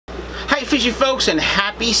Alright, fishy folks, and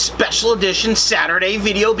happy special edition Saturday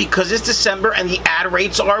video because it's December and the ad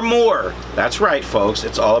rates are more. That's right, folks.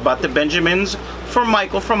 It's all about the Benjamins for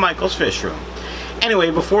Michael from Michael's Fish Room.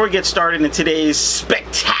 Anyway, before we get started in today's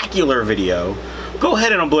spectacular video, go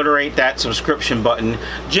ahead and obliterate that subscription button,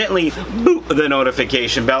 gently boop the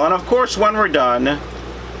notification bell, and of course, when we're done,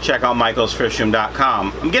 check out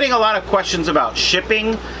michaelsfishroom.com. I'm getting a lot of questions about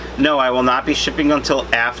shipping. No, I will not be shipping until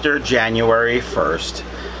after January 1st.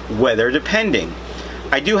 Weather depending.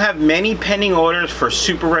 I do have many pending orders for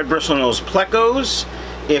Super Red Bristlenose Plecos.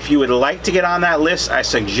 If you would like to get on that list, I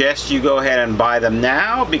suggest you go ahead and buy them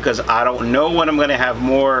now because I don't know when I'm going to have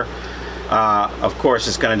more. Of course,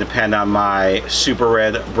 it's going to depend on my Super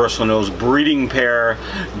Red Bristlenose breeding pair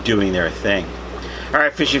doing their thing.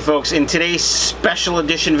 Alright, fishy folks, in today's special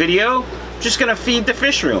edition video, just going to feed the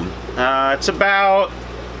fish room. It's about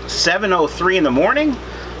 7:03 in the morning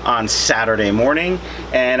on Saturday morning,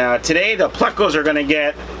 and today the Plecos are going to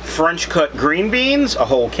get French cut green beans, a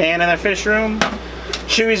whole can in the fish room.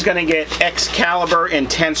 Chewy's going to get Excalibur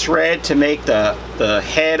Intense Red to make the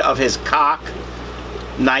head of his cock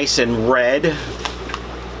nice and red.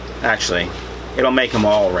 Actually, it'll make them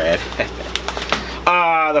all red.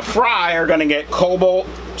 The fry are going to get Cobalt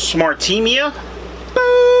Smartimia.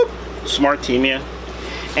 Boop! Smartimia.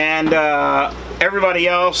 And everybody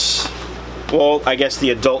else, well, I guess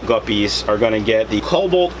the adult guppies are going to get the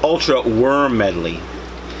Cobalt Worm Medley.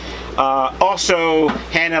 Also,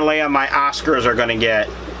 Hannah and Leia, my Oscars, are going to get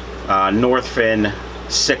Northfin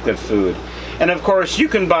Cichlid food. And of course, you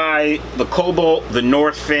can buy the Cobalt, the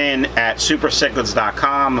Northfin at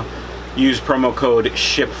supercichlids.com. Use promo code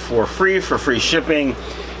SHIP4FREE for free shipping.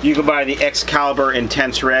 You can buy the Excalibur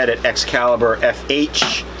Intense Red at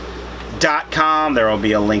excaliburfh.com. There will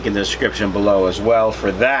be a link in the description below as well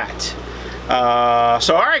for that.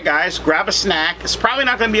 So alright guys, grab a snack. It's probably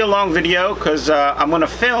not going to be a long video because I'm going to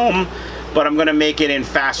film, but I'm going to make it in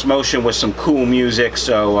fast motion with some cool music,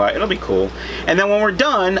 so it'll be cool. And then when we're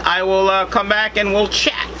done, I will come back and we'll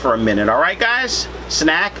chat for a minute. Alright guys?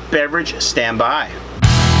 Snack, beverage, stand by.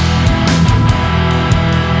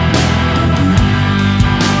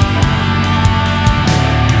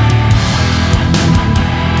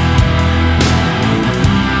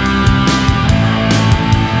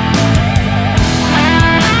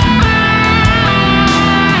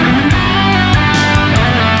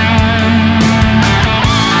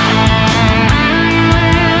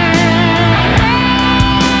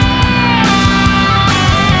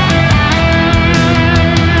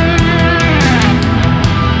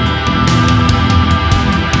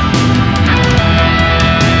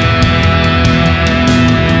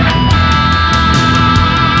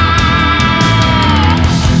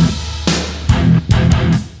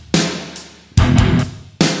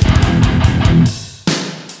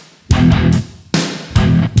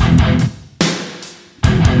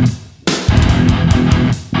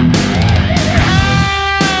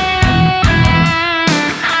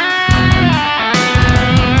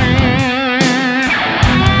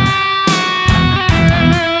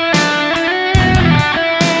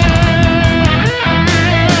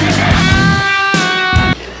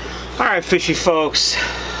 Fishy folks,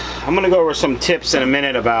 I'm gonna go over some tips in a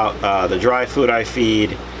minute about the dry food I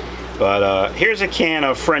feed, but here's a can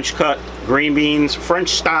of French cut green beans,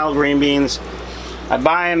 French style green beans. I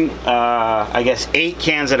buy them I guess 8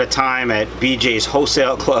 cans at a time at BJ's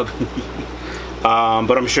Wholesale Club.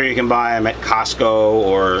 But I'm sure you can buy them at Costco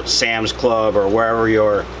or Sam's Club or wherever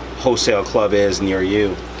your wholesale club is near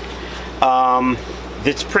you.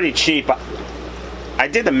 It's pretty cheap. I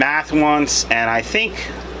did the math once and I think,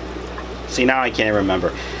 see, now I can't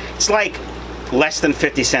remember. It's like less than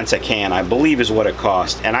 50 cents a can, I believe is what it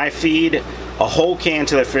cost. And I feed a whole can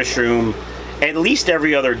to the fish room at least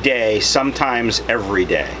every other day, sometimes every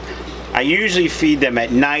day. I usually feed them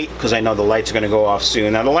at night because I know the lights are going to go off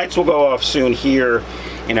soon. Now the lights will go off soon here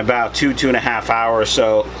in about 2.5 hours.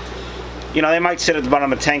 So, you know, they might sit at the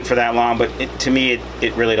bottom of the tank for that long, but to me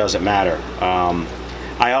it really doesn't matter.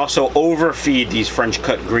 I also overfeed these French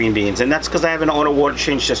cut green beans, and that's because I have an auto water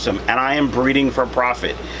change system and I am breeding for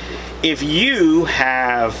profit. If you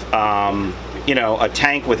have, you know, a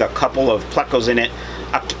tank with a couple of Plecos in it,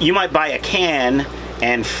 you might buy a can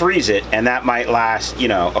and freeze it, and that might last, you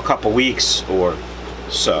know, a couple weeks or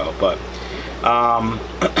so. But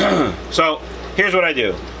so here's what I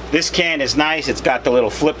do. This can is nice. It's got the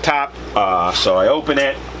little flip top, so I open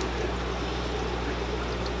it.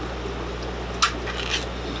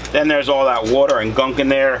 Then there's all that water and gunk in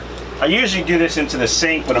there. I usually do this into the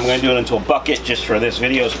sink, but I'm going to do it into a bucket just for this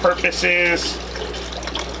video's purposes.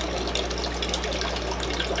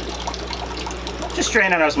 Just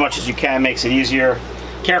strain on as much as you can, makes it easier.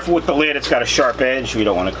 Careful with the lid, it's got a sharp edge. We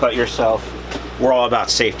don't want to cut yourself. We're all about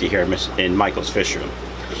safety here in Michael's fish room.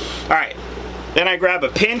 All right, then I grab a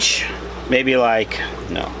pinch, maybe like,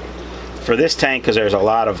 no. For this tank, because there's a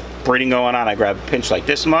lot of breeding going on, I grab a pinch like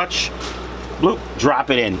this much. Bloop, drop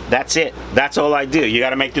it in. That's it. That's all I do. You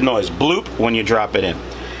got to make the noise. Bloop when you drop it in.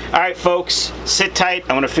 All right, folks, sit tight.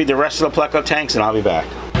 I'm going to feed the rest of the Pleco tanks, and I'll be back.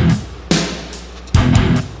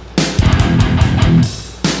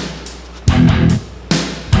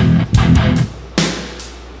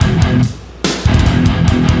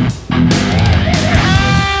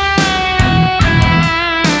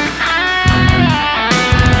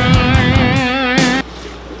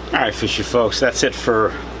 All right, fishy folks, that's it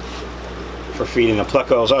for feeding the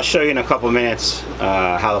Plecos. I'll show you in a couple minutes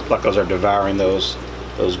how the Plecos are devouring those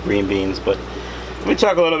green beans, but let me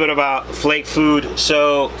talk a little bit about flake food.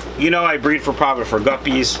 So, you know, I breed for profit for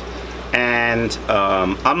guppies, and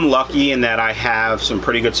I'm lucky in that I have some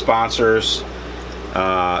pretty good sponsors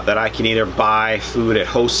that I can either buy food at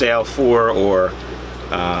wholesale for, or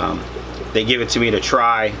they give it to me to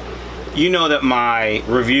try. You know that my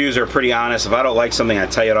reviews are pretty honest. If I don't like something, I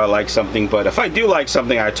tell you I like something, but if I do like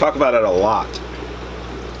something, I talk about it a lot.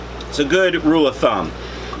 It's a good rule of thumb.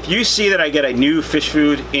 If you see that I get a new fish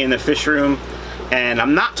food in the fish room, and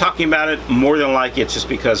I'm not talking about it, more than likely it's just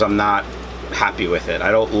because I'm not happy with it.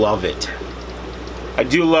 I don't love it. I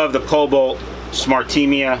do love the Cobalt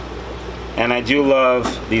Smartimia, and I do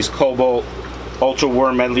love these Cobalt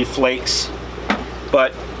Worm Medley Flakes,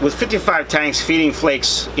 but with 55 tanks, feeding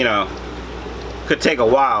flakes, you know, could take a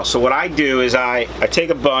while. So what I do is I take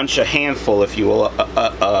a bunch, a handful, if you will,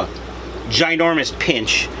 a ginormous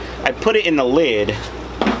pinch. I put it in the lid,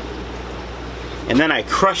 and then I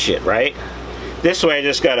crush it, right? This way I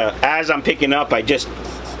just gotta, as I'm picking up, I just,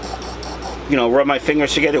 you know, rub my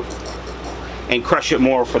fingers together and crush it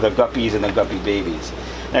more for the guppies and the guppy babies.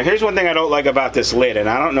 Now here's one thing I don't like about this lid, and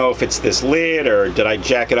I don't know if it's this lid or did I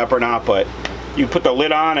jack it up or not, but you put the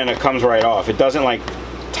lid on and it comes right off. It doesn't like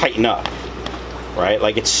tighten up, right?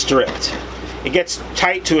 Like it's stripped. It gets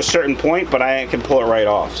tight to a certain point, but I can pull it right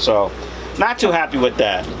off. So not too happy with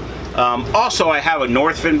that. Also, I have a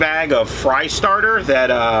Northfin bag of fry starter that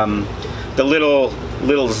the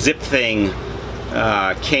little zip thing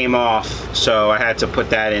came off, so I had to put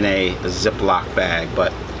that in a Ziploc bag.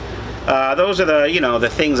 But those are the, you know, the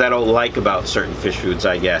things I don't like about certain fish foods,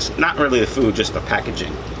 I guess. Not really the food, just the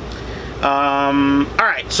packaging.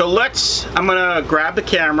 Alright, so I'm gonna grab the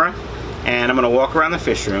camera and I'm gonna walk around the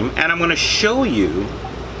fish room and I'm gonna show you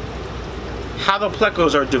how the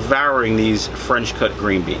Plecos are devouring these French cut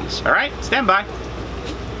green beans. Alright, stand by.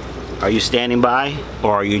 Are you standing by,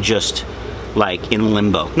 or are you just like in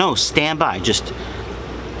limbo? No, stand by. Just,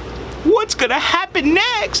 what's gonna happen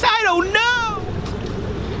next? I don't know.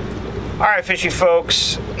 Alright, fishy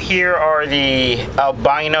folks, here are the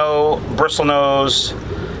albino bristlenose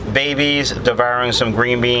babies devouring some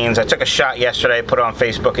green beans. I took a shot yesterday, put it on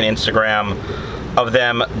Facebook and Instagram, of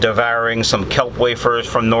them devouring some kelp wafers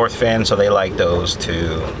from Northfin, so they like those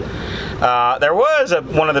too. There was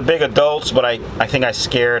one of the big adults, but I think I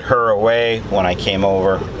scared her away when I came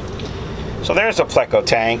over. So there's a Pleco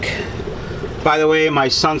tank. By the way, my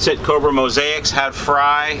Sunset Cobra mosaics had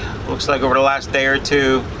fry, looks like over the last day or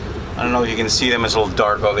two. I don't know if you can see them, it's a little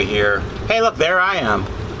dark over here. Hey look, there I am.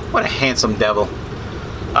 What a handsome devil.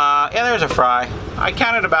 Yeah, there's a fry. I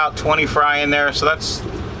counted about 20 fry in there, so it's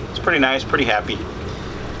pretty nice, pretty happy.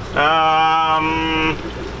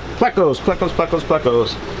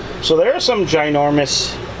 Plecos. So there's some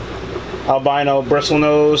ginormous albino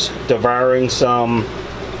bristlenose devouring some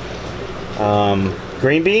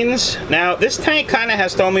green beans. Now, this tank kind of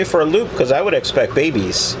has thrown me for a loop because I would expect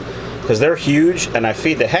babies, because they're huge and I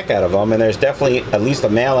feed the heck out of them, and there's definitely at least a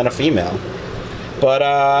male and a female.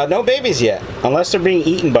 But no babies yet, unless they're being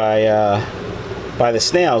eaten by the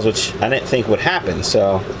snails, which I didn't think would happen.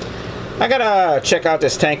 So I gotta check out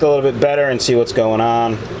this tank a little bit better and see what's going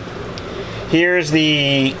on. Here's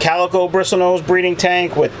the calico bristlenose breeding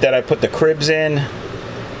tank that I put the cribs in.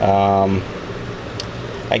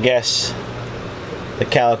 I guess the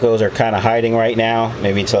calicos are kind of hiding right now,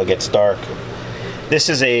 maybe until it gets dark. This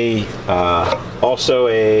is also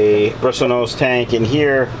a bristlenose tank in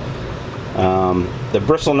here. The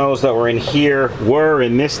bristlenose that were in here were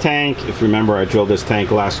in this tank. If you remember, I drilled this tank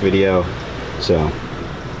last video, so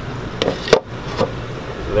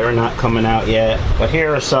they're not coming out yet. But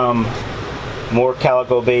here are some more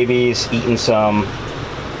calico babies eating some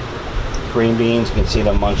green beans. You can see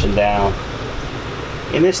them munching down.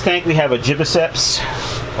 In this tank we have a gibiceps,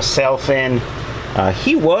 a sailfin,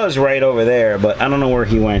 He was right over there, but I don't know where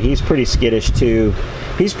he went. He's pretty skittish too.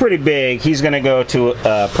 He's pretty big. He's gonna go to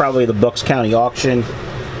probably the Bucks County auction.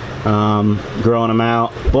 Growing them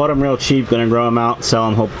out. Bought them real cheap, gonna grow them out, sell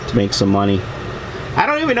them, hope to make some money. I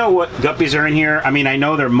don't even know what guppies are in here. I mean, I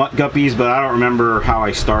know they're mutt guppies, but I don't remember how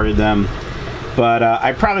I started them. But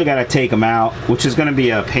I probably gotta take them out, which is gonna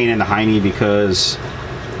be a pain in the hiney because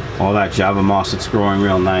all that Java moss, it's growing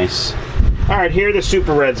real nice. Alright, here are the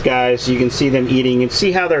Super Reds, guys. You can see them eating and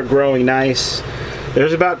see how they're growing nice.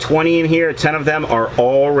 There's about 20 in here. 10 of them are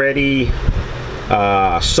already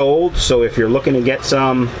sold, so if you're looking to get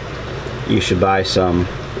some, you should buy some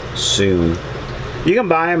soon. You can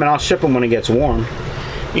buy them and I'll ship them when it gets warm.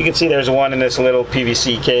 You can see there's one in this little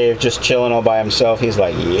PVC cave just chilling all by himself. He's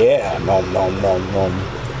like, yeah, nom nom nom nom.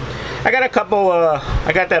 I got a couple,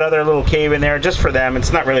 I got that other little cave in there just for them.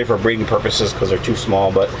 It's not really for breeding purposes because they're too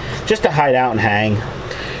small, but just to hide out and hang.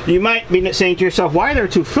 You might be saying to yourself, why are there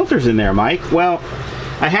 2 filters in there, Mike? Well,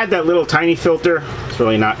 I had that little tiny filter. It's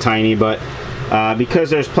really not tiny, but because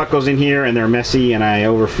there's Plecos in here and they're messy and I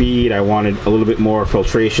overfeed, I wanted a little bit more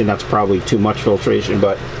filtration. That's probably too much filtration,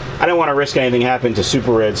 but I don't want to risk anything happening to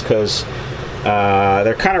Super Reds because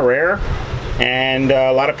they're kind of rare and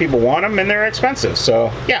a lot of people want them and they're expensive,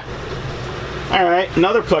 so yeah. Alright,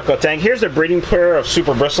 another Pleco tank. Here's the breeding pair of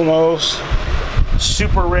Super Bristlenose.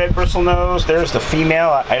 Super red bristlenose. There's the female.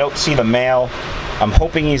 I don't see the male. I'm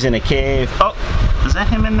hoping he's in a cave. Oh, is that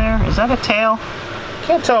him in there? Is that a tail?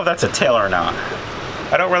 Can't tell if that's a tail or not.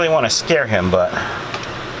 I don't really want to scare him, but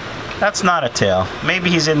that's not a tail. Maybe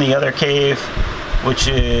he's in the other cave, which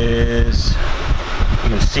is, you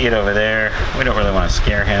can see it over there. We don't really want to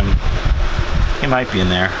scare him. He might be in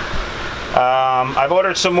there. I've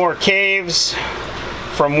ordered some more caves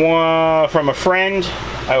from a friend.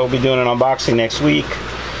 I will be doing an unboxing next week.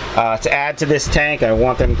 To add to this tank, I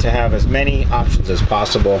want them to have as many options as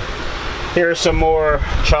possible. Here are some more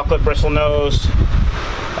chocolate bristlenose.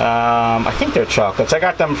 I think they're chocolates. I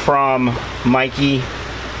got them from Mikey,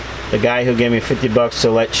 the guy who gave me 50 bucks to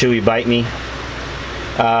let Chewy bite me.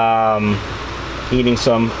 Eating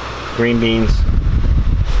some green beans.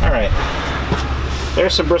 Alright.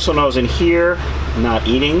 There's some bristlenose in here, not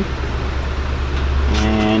eating.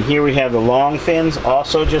 And here we have the long fins,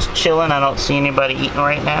 also just chilling. I don't see anybody eating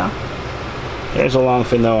right now. There's a long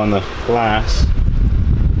fin though on the glass.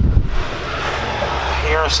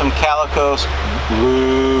 Here are some calicos.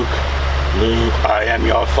 Luke, I am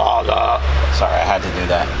your father. Sorry, I had to do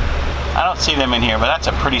that. I don't see them in here, but that's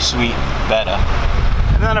a pretty sweet betta.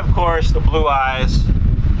 And then of course the blue eyes,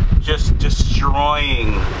 just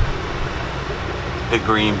destroying the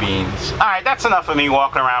green beans. Alright, that's enough of me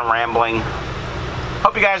walking around rambling.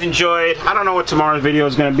 Hope you guys enjoyed. I don't know what tomorrow's video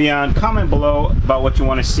is going to be on. Comment below about what you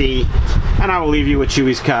want to see, and I will leave you with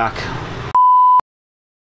Chewy's cock.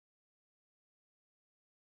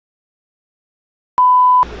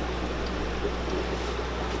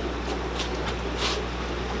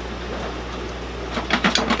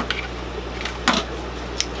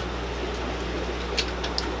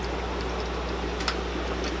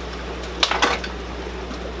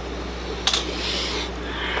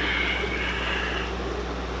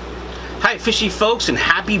 Hi fishy folks, and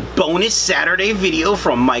happy bonus Saturday video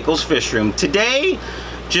from Michael's Fish Room. Today,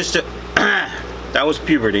 just a that was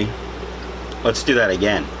puberty. Let's do that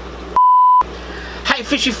again. Hi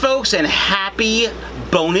fishy folks, and happy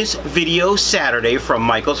bonus video Saturday from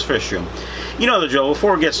Michael's Fish Room. You know the drill.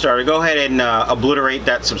 Before we get started, go ahead and obliterate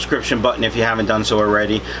that subscription button if you haven't done so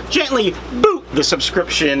already. Gently boot the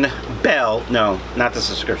subscription bell. No, not the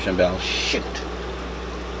subscription bell. Shoot.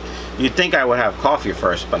 You'd think I would have coffee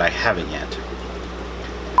first, but I haven't yet.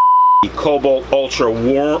 Cobalt Ultra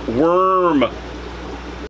Worm